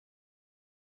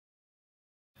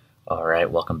All right,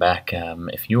 welcome back.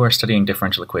 If you are studying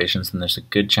differential equations, then there's a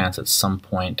good chance at some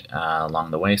point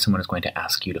along the way someone is going to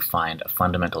ask you to find a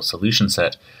fundamental solution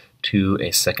set to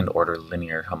a second-order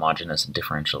linear homogeneous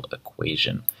differential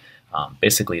equation.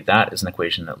 Basically, that is an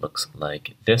equation that looks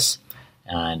like this.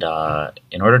 And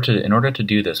in order to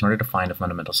do this, in order to find a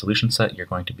fundamental solution set, you're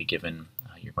going to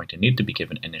need to be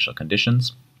given initial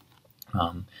conditions.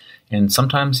 And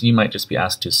sometimes you might just be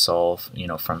asked to solve,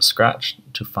 from scratch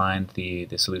to find the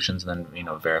solutions and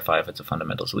then, verify if it's a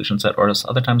fundamental solution set. Or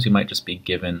other times you might just be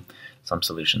given some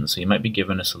solutions. So you might be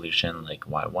given a solution like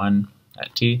y1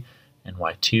 at t and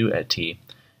y2 at t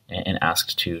and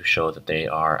asked to show that they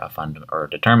are or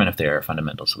determine if they are a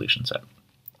fundamental solution set.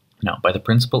 Now, by the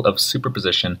principle of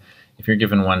superposition, if you're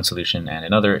given one solution and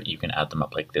another, you can add them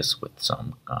up like this with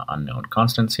some unknown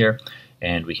constants here.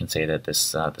 And we can say that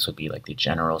this would be like the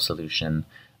general solution,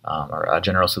 or a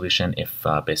general solution if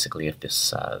basically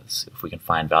if we can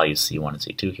find values c1 and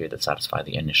c2 here that satisfy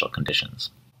the initial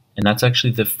conditions. And that's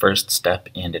actually the first step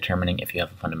in determining if you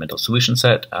have a fundamental solution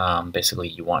set. Basically,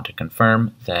 you want to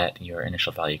confirm that your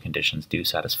initial value conditions do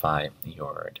satisfy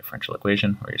your differential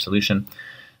equation or your solution.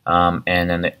 And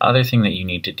then the other thing that you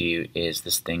need to do is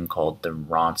this thing called the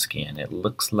Wronskian. It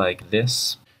looks like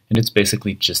this, and it's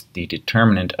basically just the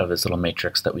determinant of this little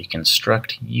matrix that we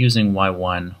construct using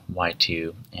y1,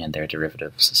 y2, and their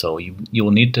derivatives. So you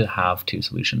will need to have two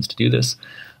solutions to do this.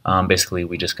 Basically,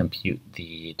 we just compute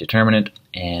the determinant,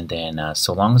 and then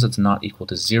so long as it's not equal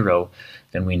to 0,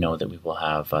 then we know that we will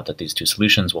have that these two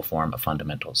solutions will form a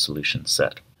fundamental solution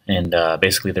set. And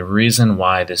basically, the reason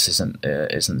why this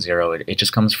isn't 0, it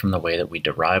just comes from the way that we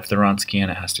derive the Wronskian.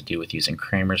 It has to do with using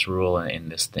Cramer's rule,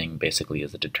 and this thing basically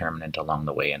is a determinant along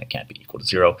the way, and it can't be equal to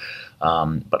 0.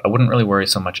 But I wouldn't really worry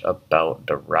so much about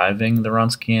deriving the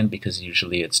Wronskian, because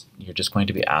usually you're just going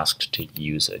to be asked to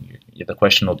use it. The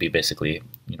question will be basically,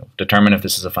 determine if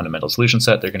this is a fundamental solution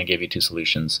set. They're going to give you two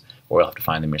solutions, or you'll have to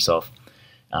find them yourself.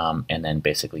 And then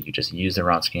basically you just use the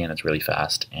Wronskian. It's really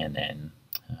fast, and then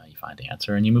you find the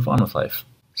answer and you move on with life.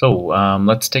 So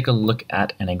let's take a look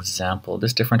at an example.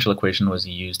 This differential equation was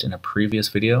used in a previous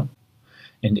video,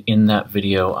 and in that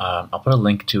video I'll put a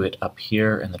link to it up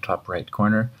here in the top right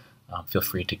corner. Feel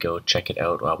free to go check it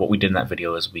out. What we did in that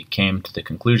video is we came to the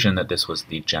conclusion that this was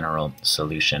the general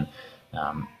solution.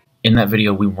 In that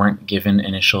video we weren't given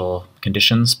initial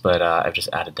conditions, but I've just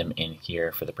added them in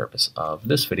here for the purpose of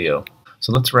this video.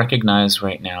 So let's recognize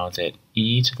right now that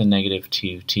e to the negative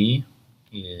 2t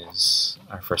is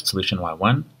our first solution,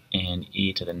 y1, and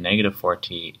e to the negative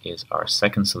 4t is our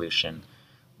second solution,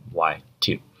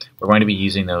 y2. We're going to be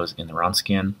using those in the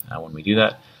Wronskian when we do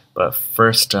that, but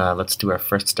first let's do our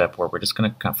first step where we're just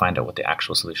going to find out what the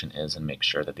actual solution is and make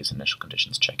sure that these initial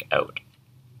conditions check out.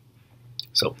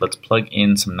 So let's plug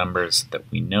in some numbers that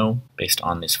we know based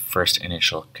on this first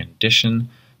initial condition.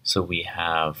 So we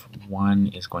have 1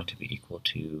 is going to be equal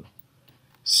to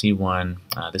c1,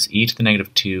 this e to the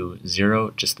negative 2,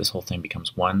 0, just this whole thing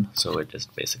becomes 1, so it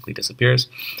just basically disappears.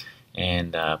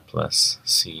 And plus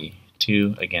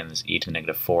c2, again, this e to the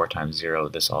negative 4 times 0,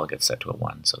 this all gets set to a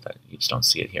 1, so that you just don't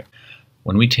see it here.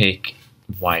 When we take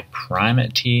y prime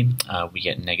at t, we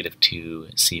get negative 2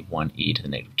 c1 e to the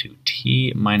negative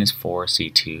 2t minus 4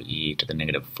 c2 e to the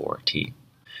negative 4t.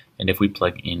 And if we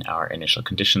plug in our initial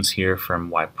conditions here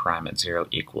from y prime at 0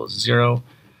 equals 0,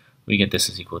 we get this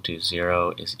is equal to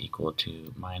 0 is equal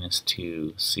to minus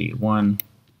 2 c1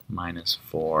 minus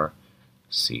 4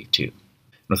 c2.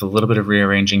 With a little bit of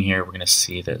rearranging here, we're going to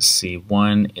see that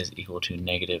c1 is equal to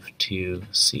negative 2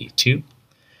 c2.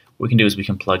 What we can do is we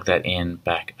can plug that in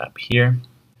back up here.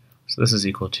 So this is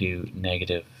equal to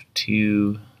negative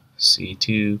 2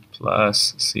 c2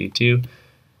 plus c2,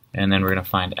 and then we're going to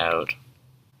find out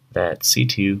that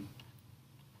c2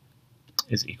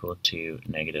 is equal to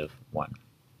negative 1.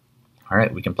 All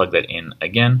right, we can plug that in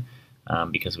again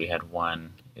because we had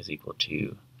 1 is equal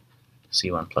to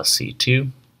c1 plus c2,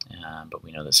 but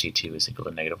we know that c2 is equal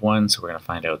to negative 1, so we're going to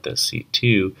find out that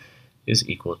c2 is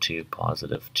equal to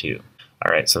positive 2.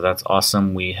 All right, so that's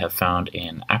awesome. We have found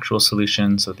an actual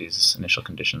solution, so these initial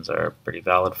conditions are pretty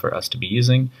valid for us to be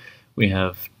using. We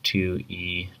have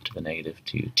 2e to the negative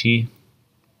 2t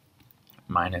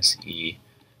minus e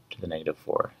to the negative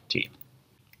 4t.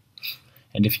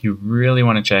 And if you really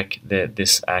want to check that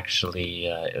this actually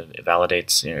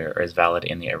validates or is valid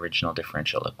in the original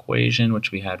differential equation,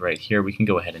 which we had right here, we can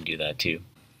go ahead and do that too.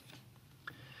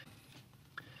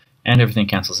 And everything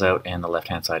cancels out, and the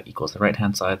left-hand side equals the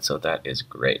right-hand side, so that is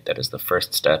great. That is the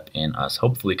first step in us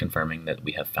hopefully confirming that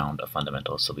we have found a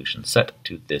fundamental solution set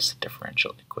to this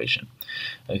differential equation.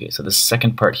 Okay, so the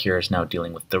second part here is now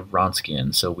dealing with the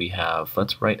Wronskian. So we have,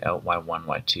 let's write out y1,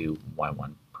 y2,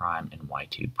 y1 prime, and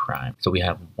y2 prime. So we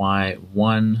have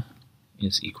y1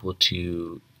 is equal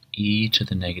to e to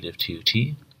the negative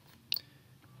 2t,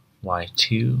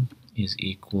 y2 is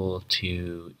equal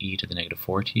to e to the negative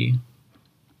 4t,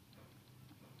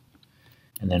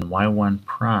 and then y1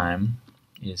 prime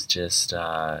is just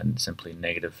simply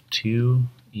negative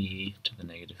 2e to the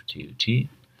negative 2t,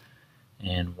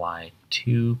 and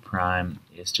y2 prime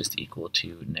is just equal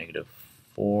to negative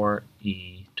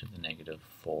 4e to the negative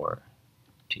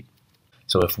 4t.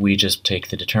 So if we just take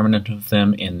the determinant of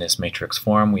them in this matrix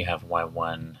form, we have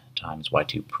y1 times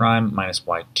y2 prime minus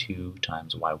y2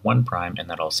 times y1 prime, and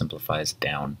that all simplifies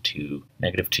down to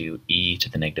negative 2e to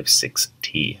the negative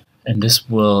 6t. And this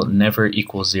will never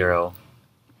equal 0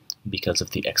 because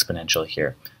of the exponential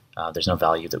here. There's no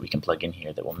value that we can plug in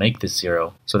here that will make this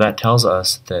 0. So that tells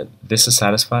us that this is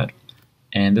satisfied,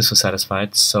 and this was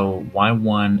satisfied. So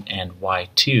y1 and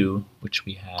y2, which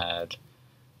we had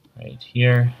right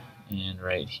here and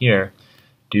right here,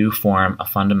 do form a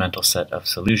fundamental set of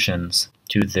solutions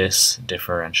to this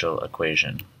differential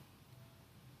equation.